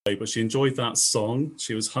but she enjoyed that song.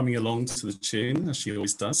 She was humming along to the tune, as she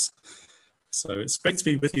always does. So it's great to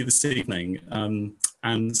be with you this evening.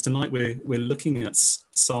 And tonight we're looking at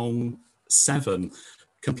Psalm 7,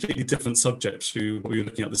 completely different subject to what we were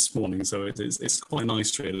looking at this morning. So it's quite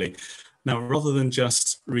nice, really. Now, rather than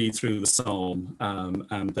just read through the psalm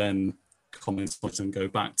and then comment on it and go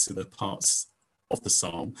back to the parts of the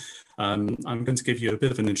psalm, I'm going to give you a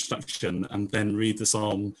bit of an introduction and then read the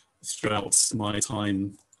psalm throughout my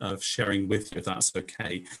time of sharing with you, if that's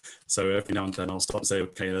okay. So every now and then I'll start to say,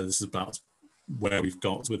 okay, this is about where we've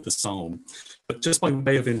got with the psalm. But just by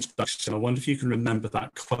way of introduction, I wonder if you can remember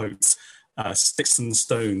that quote, sticks and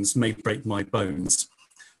stones may break my bones,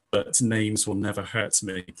 but names will never hurt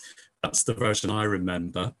me. That's the version I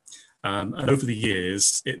remember. And over the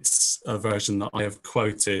years, it's a version that I have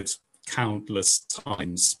quoted countless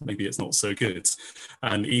times. Maybe it's not so good.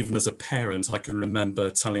 And even as a parent, I can remember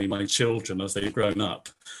telling my children as they've grown up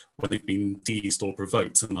when they've been teased or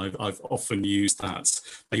provoked, and I've often used that.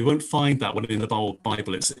 Now, you won't find that one in the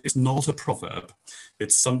Bible. It's not a proverb.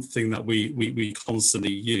 It's something that we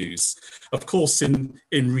constantly use. Of course, in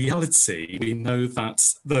reality, we know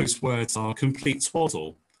that those words are complete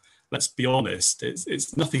twaddle. Let's be honest,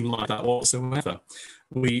 it's nothing like that whatsoever.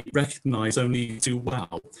 We recognise only too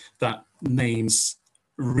well that names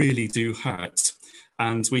really do hurt.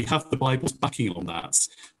 And we have the Bible's backing on that.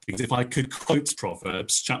 Because if I could quote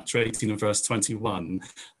Proverbs chapter 18 and verse 21,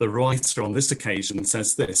 the writer on this occasion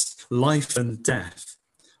says this: life and death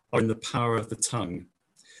are in the power of the tongue.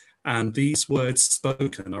 And these words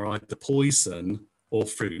spoken are either poison or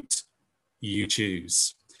fruit. You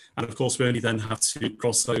choose. And of course, we only then have to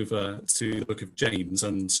cross over to the book of James,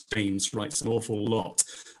 and James writes an awful lot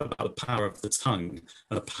about the power of the tongue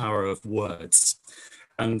and the power of words.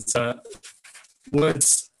 And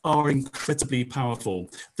words are incredibly powerful.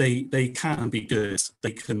 They can be good,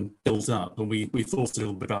 they can build up. And we thought a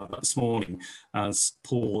little bit about that this morning as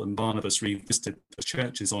Paul and Barnabas revisited the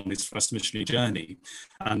churches on his first missionary journey.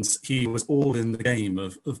 And he was all in the game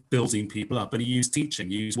of building people up. And he used teaching,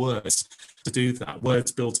 he used words to do that.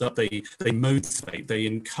 Words build up, they motivate, they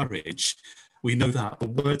encourage. We know that, but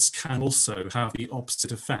words can also have the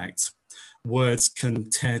opposite effect. Words can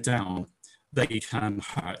tear down, they can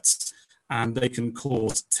hurt, and they can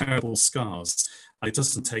cause terrible scars. It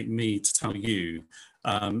doesn't take me to tell you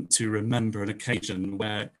to remember an occasion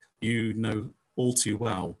where you know all too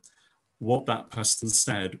well what that person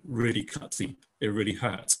said really cut deep, it really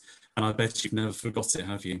hurt. And I bet you've never forgot it,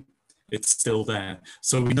 have you? It's still there.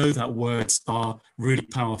 So we know that words are really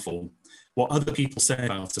powerful. What other people say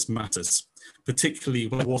about us matters, particularly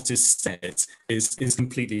when what is said is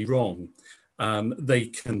completely wrong. They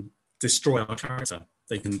can destroy our character.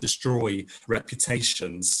 They can destroy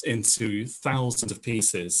reputations into thousands of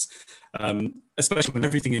pieces, especially when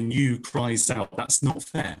everything in you cries out, that's not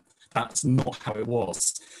fair. That's not how it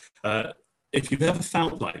was. If you've ever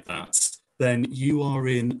felt like that, then you are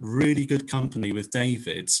in really good company with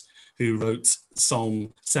David, who wrote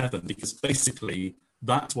Psalm 7, because basically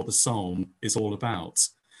that's what the psalm is all about.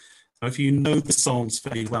 Now, if you know the Psalms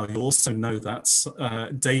very well, you also know that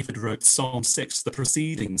David wrote Psalm 6, the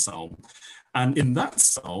preceding psalm. And in that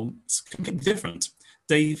psalm, it's completely different.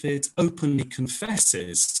 David openly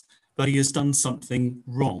confesses that he has done something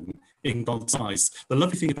wrong in God's eyes. The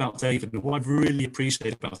lovely thing about David, and what I've really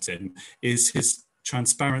appreciated about him, is his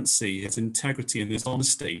transparency, his integrity, and his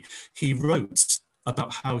honesty. He wrote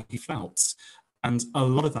about how he felt. And a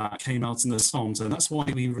lot of that came out in the Psalms, and that's why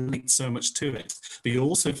we relate so much to it. But you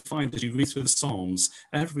also find, as you read through the Psalms,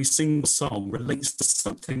 every single psalm relates to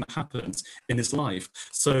something that happened in his life.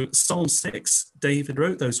 So Psalm 6, David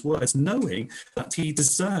wrote those words knowing that he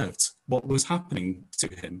deserved what was happening to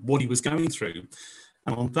him, what he was going through.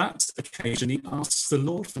 And on that occasion, he asks the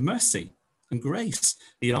Lord for mercy and grace.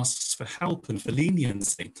 He asks for help and for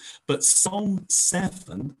leniency. But Psalm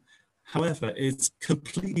 7, however, is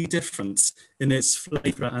completely different in its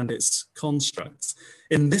flavour and its construct.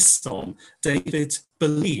 In this psalm, David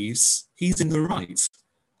believes he's in the right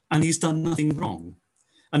and he's done nothing wrong.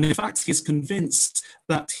 And in fact, he's convinced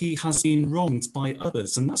that he has been wronged by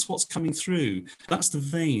others. And that's what's coming through. That's the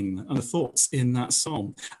vein and the thoughts in that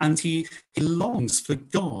psalm. And he longs for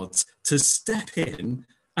God to step in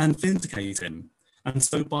and vindicate him. And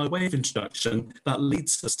so by way of introduction, that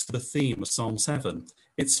leads us to the theme of Psalm 7.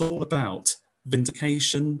 It's all about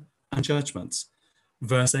vindication and judgment.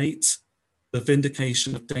 Verse 8, the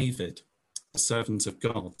vindication of David, the servant of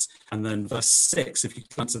God. And then verse 6, if you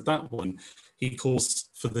come to that one, he calls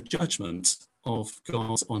for the judgment of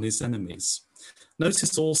God on his enemies.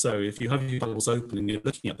 Notice also, if you have your Bibles open and you're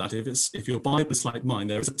looking at that, if your Bible is like mine,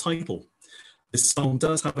 there is a title. This psalm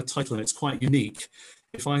does have a title and it's quite unique.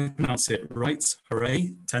 If I pronounce it right,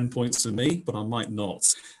 hooray, 10 points for me, but I might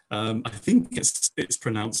not. I think it's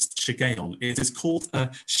pronounced Shiggaion. It is called a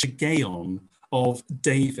Shiggaion of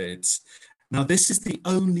David. Now, this is the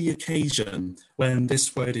only occasion when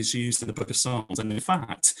this word is used in the book of Psalms. And in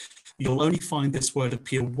fact, you'll only find this word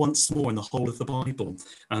appear once more in the whole of the Bible.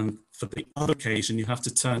 And for the other occasion, you have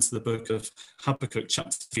to turn to the book of Habakkuk,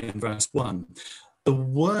 chapter 3 and verse 1. The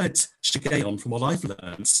word Shiggaion, from what I've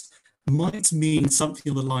learned, might mean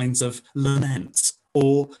something on the lines of lament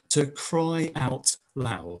or to cry out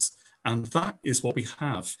loud. And that is what we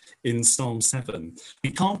have in Psalm 7. We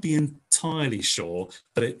can't be entirely sure,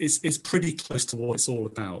 but it's pretty close to what it's all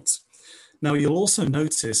about. Now, you'll also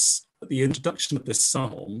notice at the introduction of this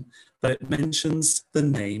psalm that it mentions the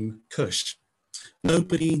name Cush.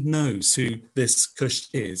 Nobody knows who this Cush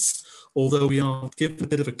is, although we are given a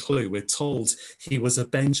bit of a clue. We're told he was a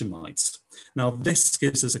Benjamite. Now, this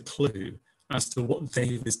gives us a clue as to what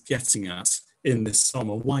David is getting at in this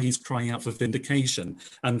psalm, and why he's crying out for vindication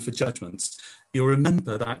and for judgment. You'll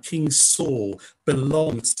remember that King Saul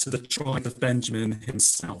belonged to the tribe of Benjamin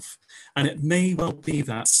himself. And it may well be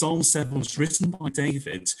that Psalm 7 was written by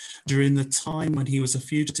David during the time when he was a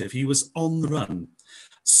fugitive. He was on the run.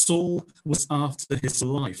 Saul was after his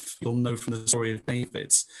life. You'll know from the story of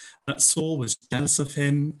David that Saul was jealous of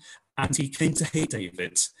him and he came to hate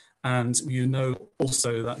David. And you know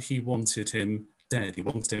also that he wanted him dead. He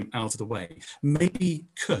wanted him out of the way. Maybe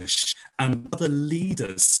Cush and other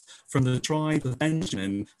leaders from the tribe of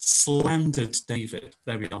Benjamin slandered David,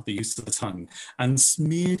 there we are, the use of the tongue, and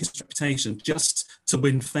smeared his reputation just to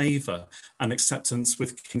win favour and acceptance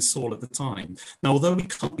with King Saul at the time. Now, although we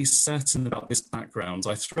can't be certain about this background,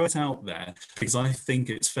 I throw it out there because I think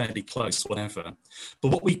it's fairly close, whatever.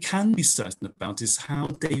 But what we can be certain about is how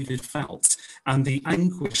David felt and the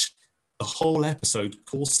anguish the whole episode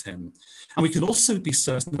caused him. And we can also be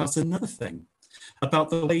certain about another thing,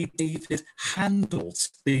 about the way David handled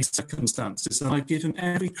these circumstances. And I give him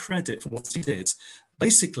every credit for what he did.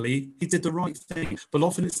 Basically, he did the right thing, but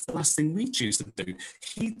often it's the last thing we choose to do.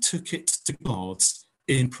 He took it to God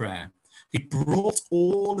in prayer. He brought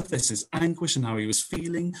all of this, his anguish and how he was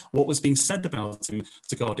feeling, what was being said about him,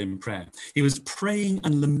 to God in prayer. He was praying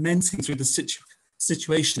and lamenting through the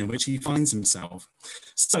situation in which he finds himself.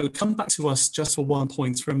 So come back to us just for one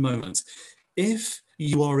point for a moment. If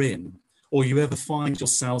you are in, or you ever find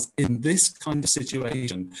yourselves in this kind of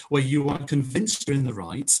situation where you are convinced you're in the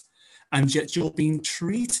right, and yet you're being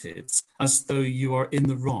treated as though you are in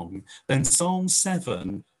the wrong, then Psalm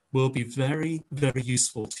 7 will be very, very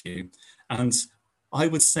useful to you. And I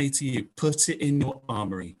would say to you, put it in your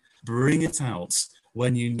armory, bring it out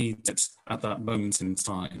when you need it at that moment in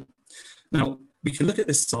time. Now, we can look at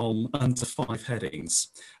this psalm under 5 headings.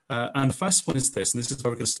 And the first one is this, and this is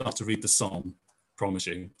where we're going to start to read the psalm, promise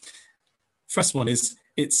you. First one is,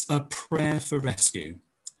 it's a prayer for rescue.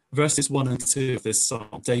 Verses 1 and 2 of this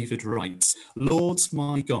psalm, David writes, Lord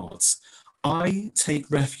my God, I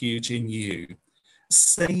take refuge in you.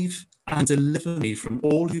 Save and deliver me from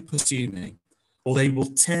all who pursue me, or they will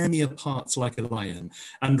tear me apart like a lion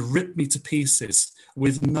and rip me to pieces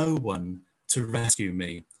with no one to rescue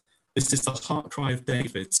me. This is the heart cry of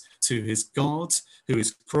David to his God, who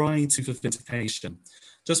is crying to for vindication.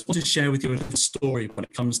 Just want to share with you a little story when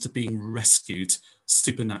it comes to being rescued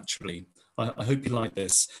supernaturally. I hope you like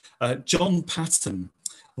this. John Paton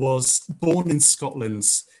was born in Scotland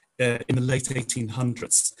in the late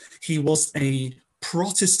 1800s. He was a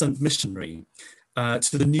Protestant missionary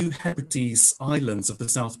to the New Hebrides Islands of the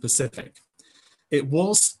South Pacific. It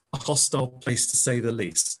was a hostile place, to say the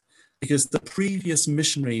least, because the previous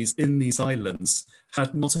missionaries in these islands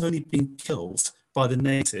had not only been killed by the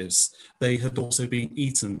natives, they had also been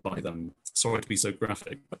eaten by them. Sorry to be so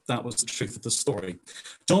graphic, but that was the truth of the story.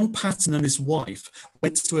 John Paton and his wife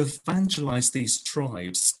went to evangelize these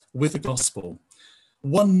tribes with the gospel.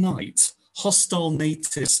 One night, hostile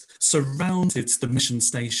natives surrounded the mission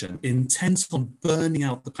station, intent on burning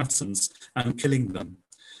out the Patons and killing them.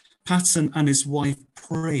 Paton and his wife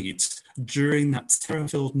prayed during that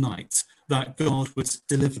terror-filled night that God would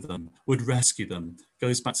deliver them, would rescue them.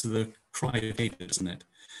 Goes back to the cry of David, isn't it?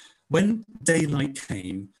 When daylight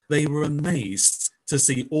came, they were amazed to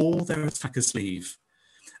see all their attackers leave.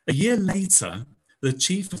 A year later, the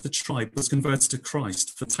chief of the tribe was converted to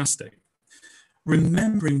Christ. Fantastic.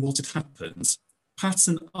 Remembering what had happened,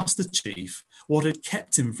 Paton asked the chief what had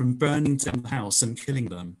kept him from burning down the house and killing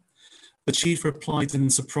them. The chief replied in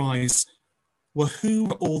surprise, "Well, who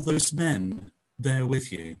were all those men there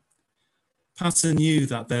with you?" Paton knew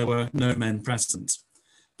that there were no men present,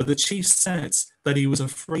 But the chief said that he was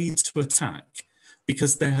afraid to attack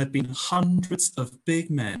because there had been hundreds of big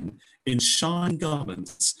men in shining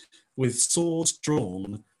garments with swords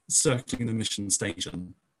drawn circling the mission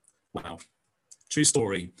station. Wow, true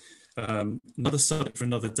story. Another subject for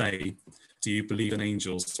another day. Do you believe in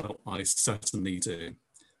angels? Well, I certainly do.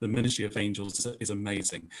 The ministry of angels is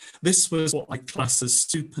amazing. This was what I class as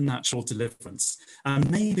supernatural deliverance. And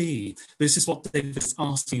maybe this is what David is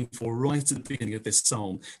asking for right at the beginning of this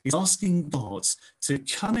psalm. He's asking God to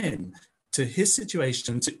come in to his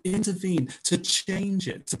situation, to intervene, to change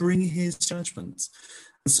it, to bring his judgment.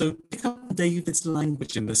 And so pick up David's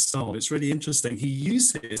language in this psalm. It's really interesting. He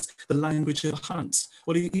uses the language of hunt.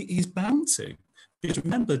 Well, he's bound to. Because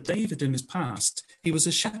remember, David in his past, he was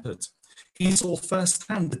a shepherd. He saw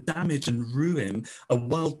firsthand the damage and ruin a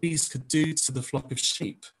wild beast could do to the flock of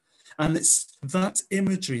sheep. And it's that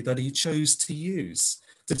imagery that he chose to use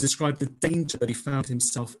to describe the danger that he found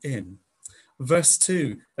himself in. Verse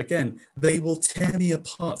 2, again, they will tear me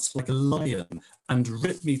apart like a lion and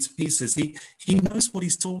rip me to pieces. He knows what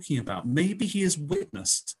he's talking about. Maybe he has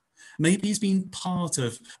witnessed. Maybe he's been part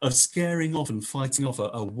of scaring off and fighting off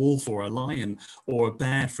a wolf or a lion or a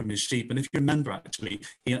bear from his sheep. And if you remember,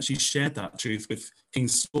 he actually shared that truth with King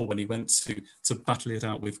Saul when he went to battle it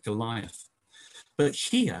out with Goliath. But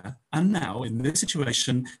here and now, in this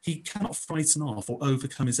situation, he cannot frighten off or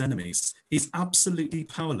overcome his enemies. He's absolutely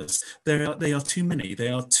powerless. They are too many. They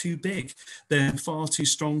are too big. They're far too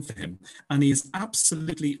strong for him. And he is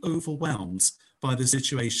absolutely overwhelmed by the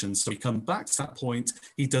situation. So we come back to that point.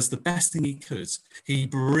 He does the best thing he could. He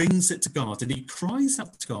brings it to God and he cries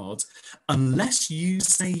out to God, unless you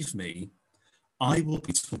save me, I will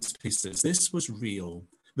be torn to pieces. This was real.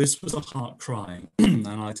 This was a heart cry. And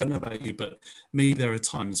I don't know about you, but maybe there are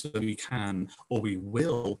times when we can or we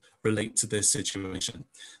will relate to this situation.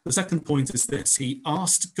 The second point is this. He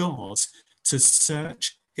asked God to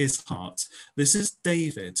search his heart. This is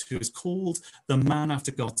David, who is called the man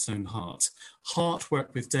after God's own heart. Heart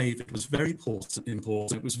work with David was very important.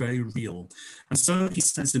 It was very real. And so he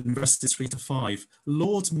says in verses 3-5,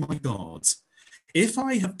 Lord my God, if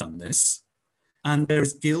I have done this and there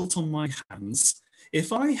is guilt on my hands,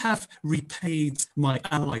 if I have repaid my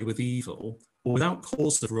ally with evil, or without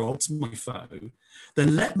cause have robbed my foe,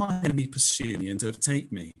 then let my enemy pursue me and overtake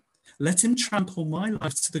me. Let him trample my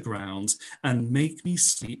life to the ground and make me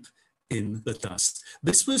sleep in the dust.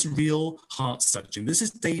 This was real heart searching. This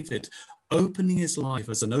is David opening his life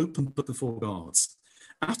as an open book before God.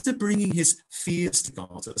 After bringing his fears to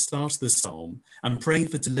God at the start of the psalm and praying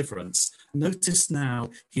for deliverance, notice now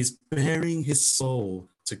he's bearing his soul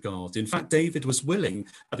to God. In fact, David was willing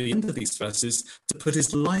at the end of these verses to put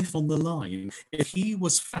his life on the line if he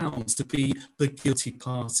was found to be the guilty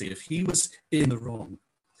party, if he was in the wrong.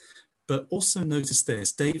 But also notice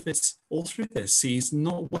this, David, all through this, he's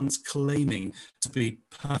not once claiming to be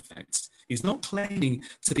perfect. He's not claiming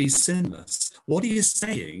to be sinless. What he is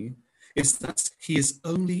saying is that he is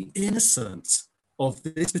only innocent of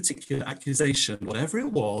this particular accusation, whatever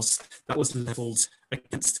it was that was leveled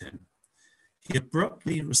against him. He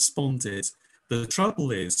abruptly responded, the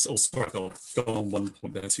trouble is, sorry, I've got on one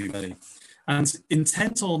point there too many, and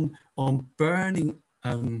intent on burning,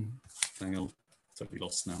 hang on, totally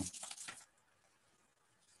lost now.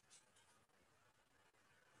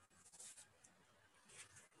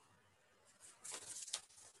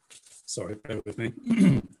 Sorry, bear with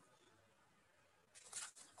me.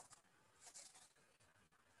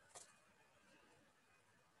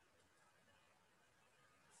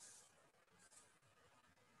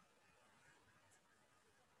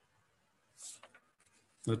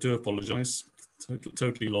 I do apologise.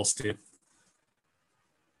 Totally lost here.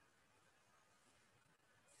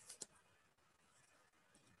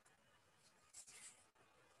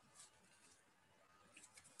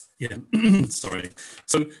 Yeah, sorry.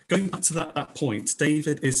 So going back to that point,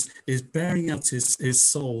 David is bearing out his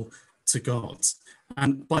soul to God.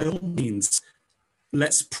 And by all means,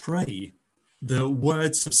 let's pray the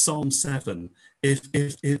words of Psalm 7, if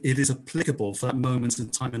it is applicable for that moment in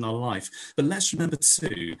time in our life. But let's remember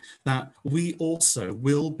too, that we also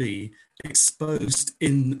will be exposed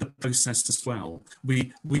in the process as well.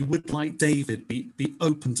 We would, like David, be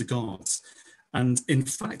open to God. And in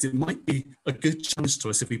fact, it might be a good challenge to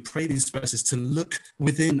us if we pray these verses to look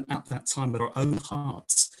within at that time at our own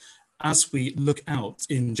hearts as we look out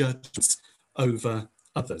in judgment over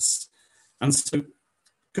others. And so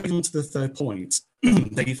going on to the third point,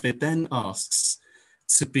 David then asks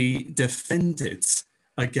to be defended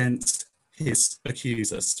against his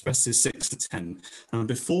accusers, verses 6-10. And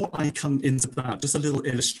before I come into that, just a little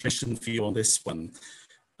illustration for you on this one.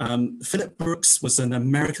 Philip Brooks was an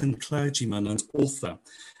American clergyman and author,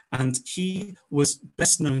 and he was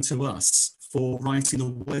best known to us for writing the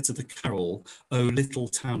words of the carol, "O Little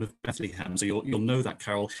Town of Bethlehem." So you'll know that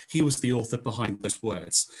carol. He was the author behind those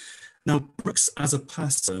words. Now, Brooks as a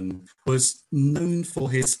person was known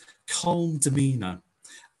for his calm demeanour,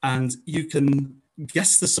 and you can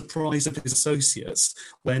guess the surprise of his associates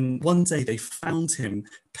when one day they found him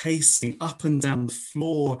pacing up and down the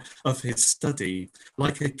floor of his study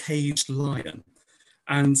like a caged lion.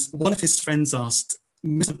 And one of his friends asked,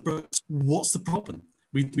 "Mr. Brooks, what's the problem?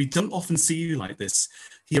 We don't often see you like this."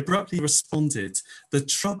 He abruptly responded, "The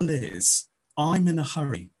trouble is, I'm in a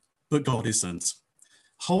hurry, but God isn't."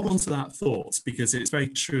 Hold on to that thought, because it's very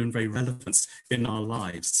true and very relevant in our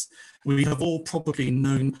lives. We have all probably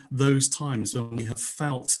known those times when we have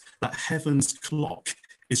felt that heaven's clock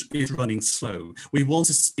is running slow. We want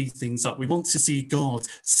to speed things up. We want to see God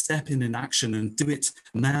step in action and do it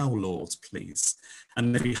now, Lord, please.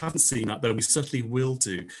 And if we haven't seen that, then we certainly will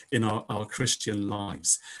do in our Christian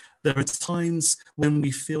lives. There are times when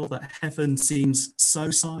we feel that heaven seems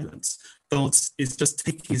so silent. God is just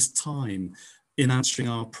taking his time in answering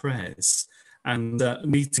our prayers and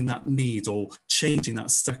meeting that need or changing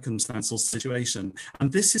that circumstantial situation.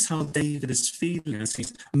 And this is how David is feeling as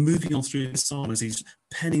he's moving on through the psalm, as he's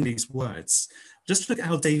penning these words. Just look at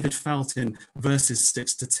how David felt in verses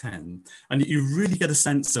 6 to 10. And you really get a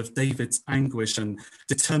sense of David's anguish and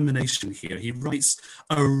determination here. He writes,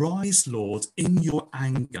 "Arise, Lord, in your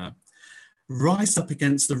anger. Rise up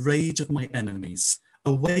against the rage of my enemies.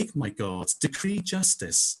 Awake, my God, decree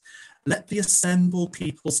justice. Let the assembled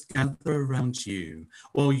peoples gather around you,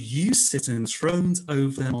 while you sit enthroned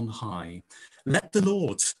over them on high. Let the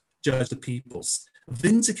Lord judge the peoples.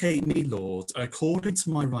 Vindicate me, Lord, according to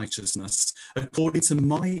my righteousness, according to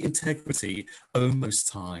my integrity, O Most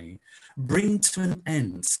High. Bring to an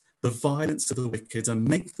end the violence of the wicked and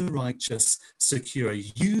make the righteous secure.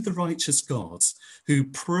 You, the righteous God, who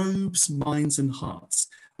probes minds and hearts.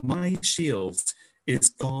 My shield is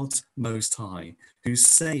God Most High, who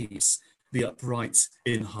saves the upright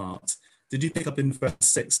in heart." Did you pick up in verse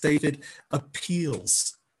 6? David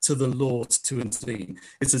appeals to the Lord to intervene.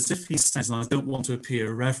 It's as if he says, and I don't want to appear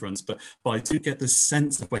irreverent, but I do get the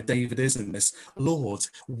sense of where David is in this. "Lord,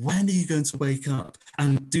 when are you going to wake up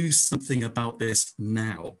and do something about this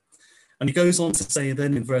now?" And he goes on to say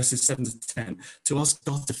then in verses 7 to 10, to ask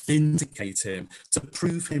God to vindicate him, to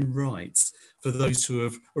prove him right for those who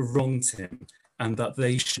have wronged him, and that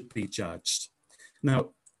they should be judged.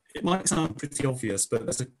 Now, it might sound pretty obvious, but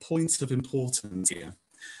there's a point of importance here.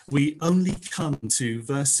 We only come to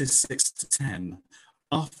verses 6 to 10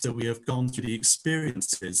 after we have gone through the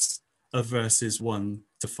experiences of verses 1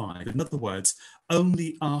 to 5. In other words,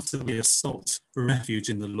 only after we have sought refuge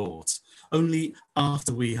in the Lord, only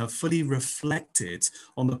after we have fully reflected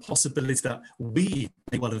on the possibility that we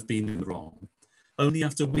may well have been in the wrong, only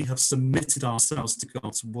after we have submitted ourselves to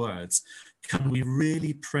God's words, can we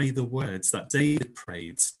really pray the words that David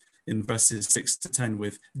prayed in verses 6 to 10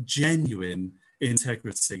 with genuine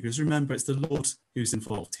integrity. Because remember, it's the Lord who's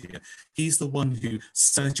involved here. He's the one who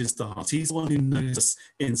searches the heart. He's the one who knows us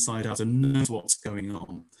inside out and knows what's going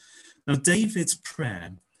on. Now, David's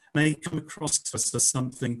prayer may come across to us as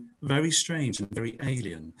something very strange and very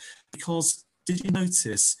alien, because did you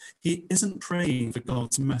notice he isn't praying for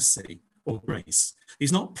God's mercy or grace?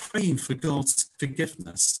 He's not praying for God's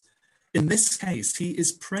forgiveness. In this case, he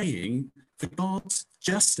is praying for God's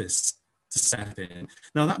justice to step in.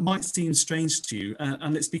 Now, that might seem strange to you,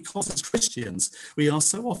 and it's because as Christians, we are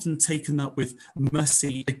so often taken up with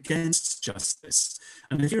mercy against justice.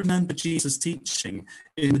 And if you remember Jesus' teaching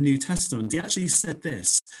in the New Testament, he actually said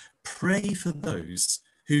this: pray for those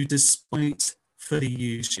who despitefully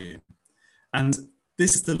use you. And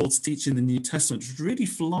this is the Lord's teaching in the New Testament, which really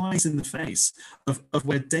flies in the face of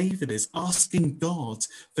where David is asking God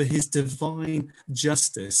for his divine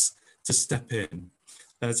justice to step in.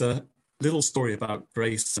 There's a little story about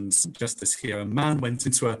grace and justice here. A man went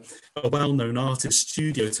into a well-known artist's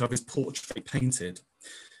studio to have his portrait painted.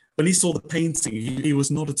 When he saw the painting, he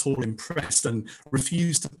was not at all impressed and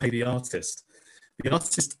refused to pay the artist. The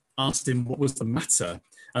artist asked him what was the matter,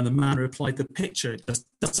 and the man replied, "The picture just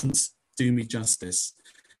doesn't do me justice."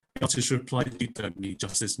 The artist replied, "You don't need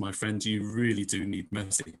justice, my friend. You really do need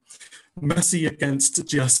mercy. Mercy against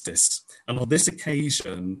justice." And on this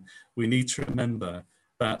occasion, we need to remember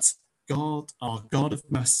that God, our God of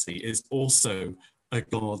mercy, is also a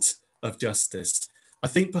God of justice. I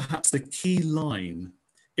think perhaps the key line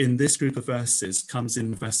in this group of verses comes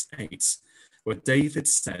in verse 8, where David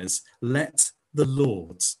says, "Let the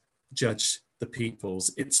Lord judge the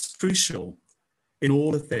peoples." It's crucial in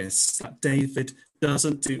all of this that David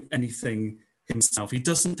doesn't do anything himself. He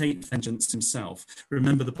doesn't take vengeance himself.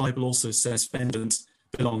 Remember, the Bible also says vengeance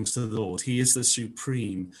belongs to the Lord. He is the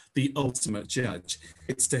supreme, the ultimate judge.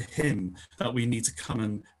 It's to him that we need to come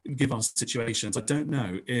and give our situations. I don't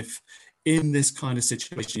know if in this kind of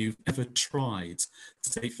situation you've ever tried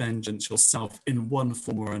to take vengeance yourself in one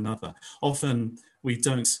form or another. Often we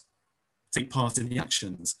don't take part in the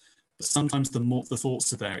actions, but sometimes the more the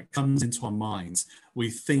thoughts are there, it comes into our minds.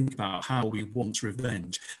 We think about how we want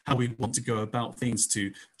revenge, how we want to go about things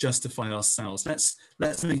to justify ourselves.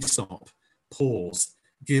 Let's really stop, pause,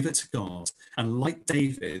 give it to God, and like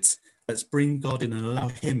David, let's bring God in and allow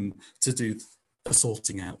him to do the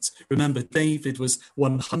sorting out. Remember, David was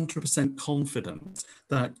 100% confident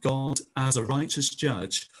that God, as a righteous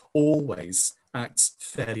judge, always acts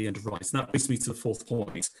fairly and right. And that brings me to the fourth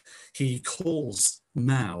point. He calls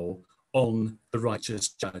now on the righteous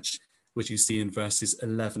judge, which you see in verses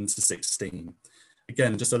 11 to 16.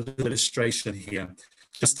 Again, just a little illustration here.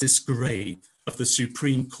 Justice Gray of the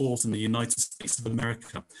Supreme Court in the United States of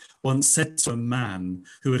America once said to a man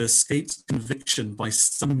who had escaped conviction by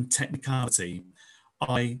some technicality,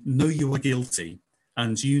 "I know you are guilty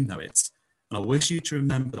and you know it. And I wish you to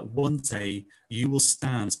remember that one day you will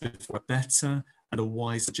stand before a better and a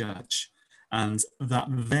wiser judge, and that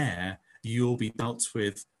there you will be dealt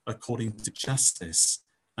with according to justice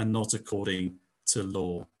and not according to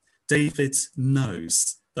law." David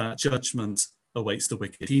knows that judgment awaits the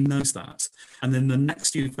wicked. He knows that. And then the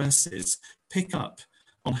next few verses pick up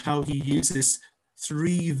on how he uses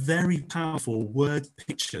three very powerful word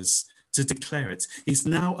pictures to declare it. He's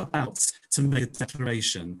now about to make a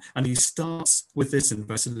declaration, and he starts with this in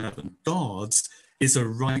verse 11. God is a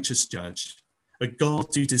righteous judge, a God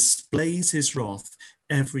who displays his wrath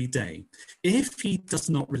every day. If he does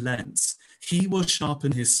not relent, he will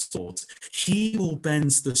sharpen his sword. He will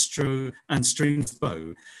bend the stringed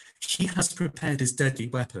bow. He has prepared his deadly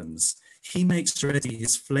weapons. He makes ready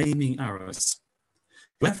his flaming arrows.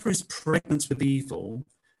 Whoever is pregnant with evil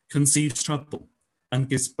conceives trouble and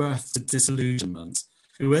gives birth to disillusionment.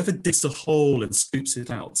 Whoever digs a hole and scoops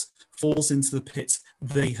it out falls into the pit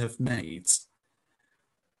they have made.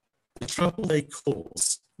 The trouble they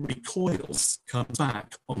cause recoils, comes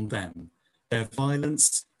back on them. Their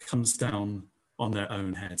violence comes down on their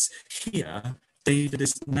own heads. Here, David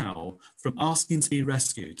is now, from asking to be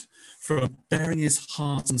rescued, from bearing his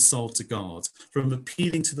heart and soul to God, from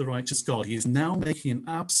appealing to the righteous God, he is now making an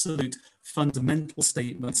absolute fundamental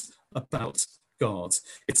statement about God.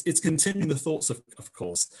 It's continuing the thoughts of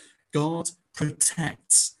course. God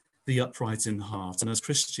protects the upright in heart. And as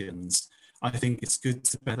Christians, I think it's good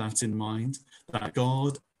to bear that in mind, that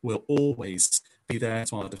God will always be there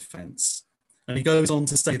to our defense. And he goes on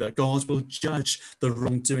to say that God will judge the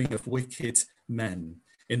wrongdoing of wicked men.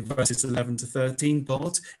 In verses 11 to 13,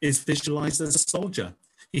 God is visualized as a soldier.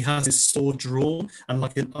 He has his sword drawn, and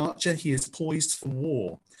like an archer, he is poised for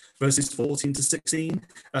war. Verses 14 to 15,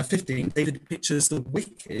 David pictures the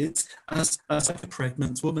wicked as like a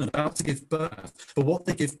pregnant woman about to give birth. But what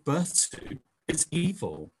they give birth to is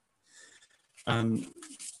evil. Can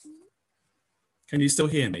you still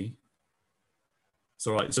hear me? It's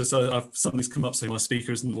all right. So something's come up saying my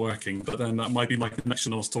speaker isn't working, but then that might be my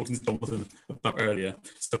connection I was talking to Jonathan about earlier.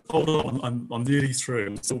 So hold on, I'm nearly through.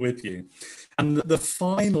 I'm still with you. And the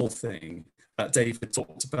final thing that David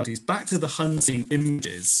talked about is back to the hunting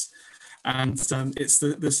images. And it's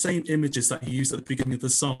the same images that he used at the beginning of the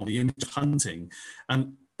psalm, the image of hunting.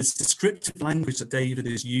 And this descriptive language that David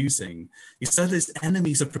is using, he said his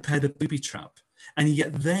enemies have prepared a booby trap, and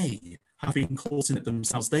yet they have been caught in it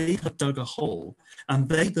themselves. They have dug a hole, and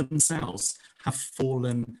they themselves have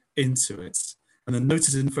fallen into it. And then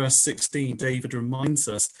notice in verse 16, David reminds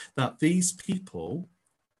us that these people,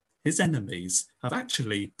 his enemies, have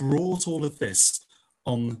actually brought all of this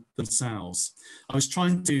on themselves. I was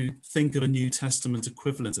trying to think of a New Testament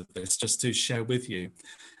equivalent of this just to share with you.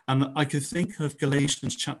 And I could think of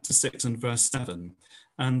Galatians chapter 6 and verse 7.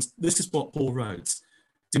 And this is what Paul wrote.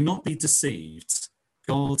 Do not be deceived.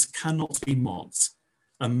 God cannot be mocked.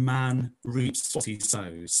 A man reaps what he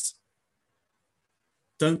sows.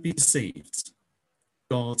 Don't be deceived.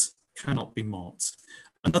 God cannot be mocked.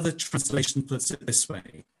 Another translation puts it this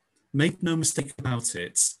way. Make no mistake about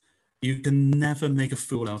it. You can never make a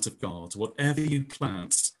fool out of God. Whatever you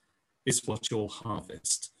plant is what you'll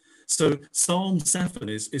harvest. So Psalm 7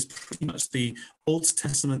 is pretty much the Old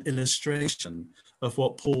Testament illustration of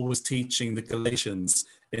what Paul was teaching the Galatians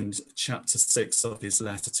in chapter 6 of his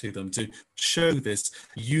letter to them, to show this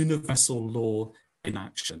universal law in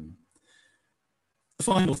action.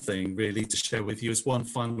 The final thing really to share with you is one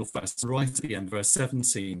final verse right at the end, verse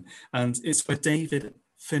 17, and it's where David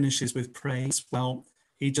finishes with praise. Well,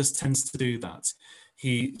 he just tends to do that.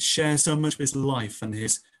 He shares so much of his life and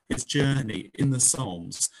his journey in the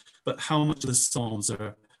Psalms, but how much of the Psalms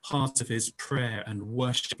are part of his prayer and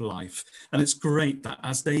worship life. And it's great that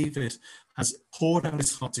as David has poured out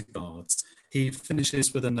his heart to God, he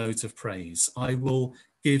finishes with a note of praise. I will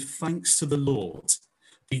give thanks to the Lord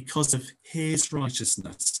because of his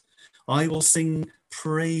righteousness. I will sing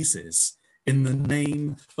praises in the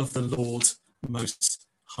name of the Lord Most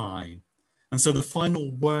High. And so the final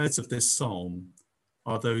words of this psalm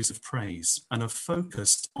are those of praise and are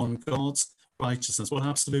focused on God's righteousness. Well,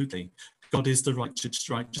 absolutely. God is the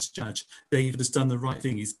righteous judge. David has done the right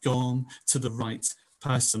thing. He's gone to the right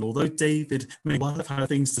person. Although David may well have had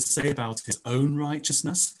things to say about his own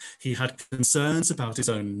righteousness, he had concerns about his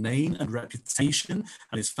own name and reputation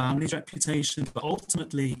and his family's reputation, but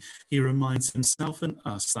ultimately he reminds himself and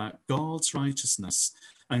us that God's righteousness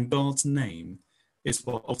and God's name is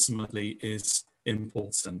what ultimately is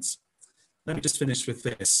important. Let me just finish with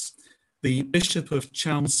this. The Bishop of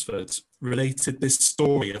Chelmsford related this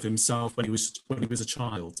story of himself when he was a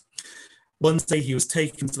child. One day he was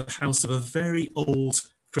taken to the house of a very old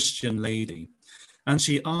Christian lady, and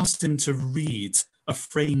she asked him to read a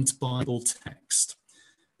framed Bible text.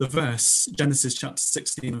 The verse, Genesis chapter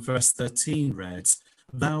 16 and verse 13 read,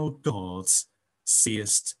 "Thou God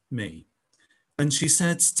seest me." And she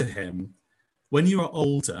said to him, "When you are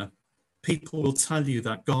older, people will tell you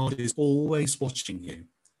that God is always watching you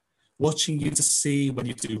to see when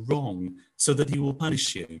you do wrong so that he will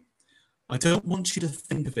punish you. I don't want you to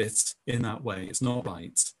think of it in that way. It's not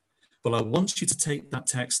right. But I want you to take that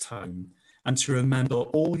text home and to remember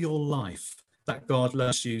all your life that God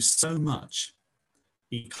loves you so much,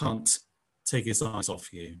 he can't take his eyes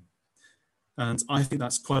off you." And I think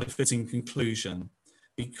that's quite a fitting conclusion,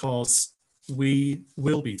 because we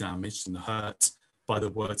will be damaged and hurt by the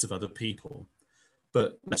words of other people.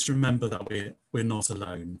 But let's remember that we're not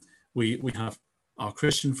alone. We have our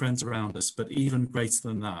Christian friends around us, but even greater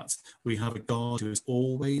than that, we have a God who is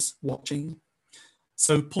always watching.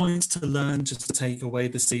 So points to learn, just to take away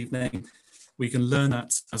this evening. We can learn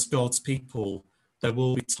that as God's people, there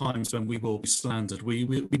will be times when we will be slandered. We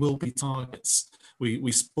will be targets.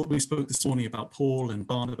 We spoke this morning about Paul and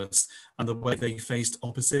Barnabas and the way they faced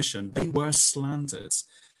opposition. They were slandered.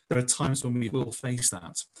 There are times when we will face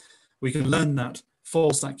that. We can learn that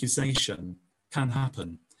false accusation can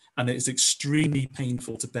happen, and it is extremely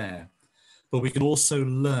painful to bear. But we can also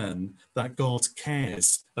learn that God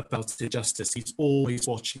cares about his justice. He's always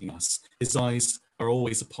watching us. His eyes are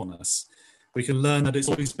always upon us. We can learn that it's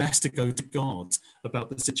always best to go to God about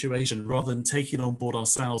the situation rather than taking it on board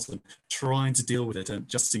ourselves and trying to deal with it, and it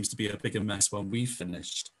just seems to be a bigger mess when we've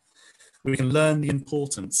finished. We can learn the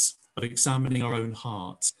importance of examining our own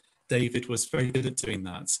heart. David was very good at doing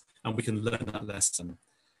that, and we can learn that lesson.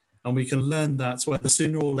 And we can learn that whether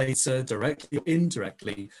sooner or later, directly or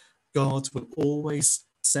indirectly, God will always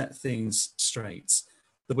set things straight.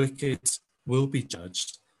 The wicked will be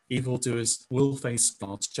judged. Evildoers will face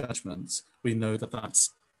God's judgment. We know that that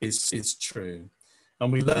is true.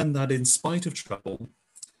 And we learn that in spite of trouble,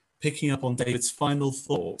 picking up on David's final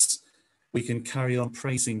thoughts, we can carry on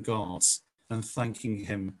praising God and thanking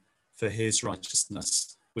him for his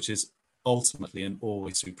righteousness, which is ultimately and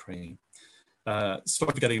always supreme.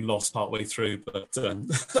 Sorry for getting lost partway through, but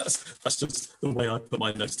that's just the way I put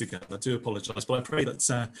my notes together. I do apologise, but I pray that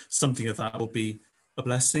something of that will be a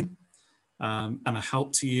blessing and a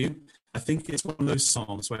help to you. I think it's one of those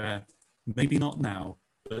psalms where maybe not now,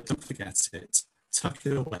 but don't forget it. Tuck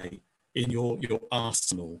it away in your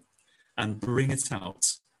arsenal and bring it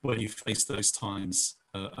out when you face those times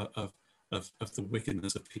of the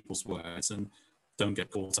wickedness of people's words, and don't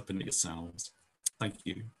get caught up in it yourselves. Thank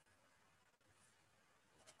you.